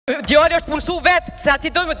Djali është punësu vetë, se ati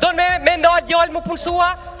do me ndalë djali mu punësua.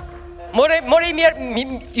 More i mirë,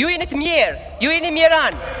 ju jeni të mirë, ju jeni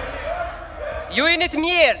miran. Ju jeni të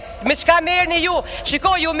mirë, me qka merrni ju?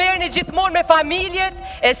 Shiko, ju merrni gjithmonë me familjet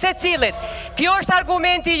e se cilit. Kjo është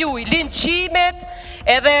argumenti ju, linqimet,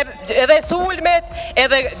 edhe sulmet,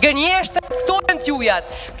 edhe gënjeshtet, këto e në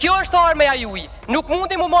t'jujat. Kjo është armeja juj, nuk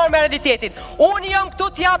mundi mu marrë me realitetin. Unë jam këtu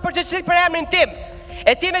t'ja përgjithësit për emrin tim.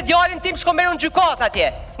 E ti me djalin tim shko merru në gjykat atje,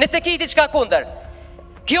 nëse kiti qka kunder.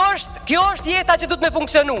 Kjo është jeta që du të me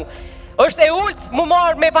funksionu. Është e ult mu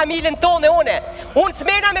marrë me familjen tonë e une. Unë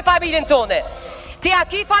s'mena me familjen tonë. Ti a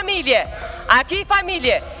ki familje,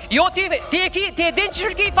 jo ti e din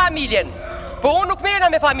që ki familjen, po unë nuk mena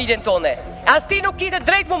me familjen tonë. As ti nuk kite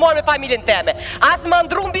drejt mu marrë me familjen teme. As më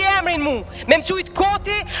ndru mbi emrin mu, me më qujt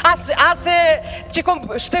koti, as që kom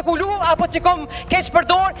shpekulu, apo që kom keq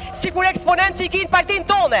përdor, si kur eksponent që i kinë partin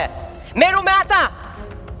tonë. Meru me ata.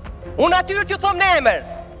 Unë atyr t'ju thom në emër.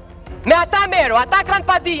 Me ata meru, ata kanë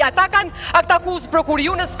padi, ata kanë aktakuz prokuri,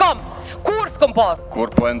 ju në s'kom. Kur s'kom pas? Kur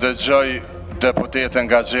po e ndëgjoj deputetën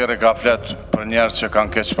Gaxherit ka flet për njerëz që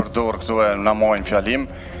kanë keq përdor këtu e na mojnë fjalim,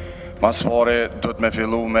 mas pari do të me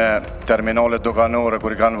fillu me terminalet doganore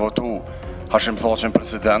kur i kanë votu Hashim Thoqin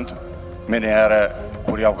president, me një herë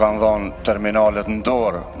kur ja u kanë dhonë terminalet në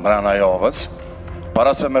dorë mrena javës,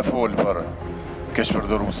 para se me fol për keq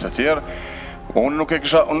përdorus të tjerë. Unë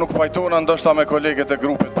nuk pajtona ndoshta me kolegët e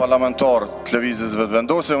grupit parlamentar të lëvizjes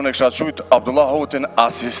vetëvendose, unë e kisha qujt Abdullah Hotin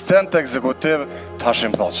asistent ekzekutiv të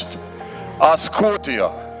Hashim Thoqit. As koti jo,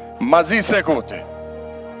 mazi se koti.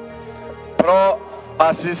 Pra,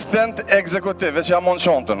 asistent ekzekutiv, veç jam onë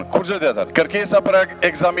qontën, kur gjë tjetër, kërkesa për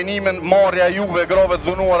ekzaminimin marrja juve grave të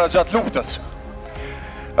dhunuara gjatë luftës.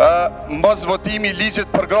 Mbas votimi ligjit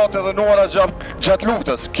për gratë të dhunuara gjatë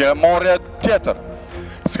luftës, kjo marrja tjetër.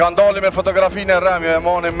 Skandali me fotografinë e Remjo e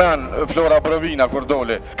mani men Flora Brovina kur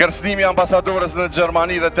doli. Kërcënimi ambasadores në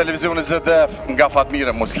Gjermani dhe televizionit ZDF nga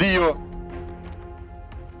Fatmire Musliu.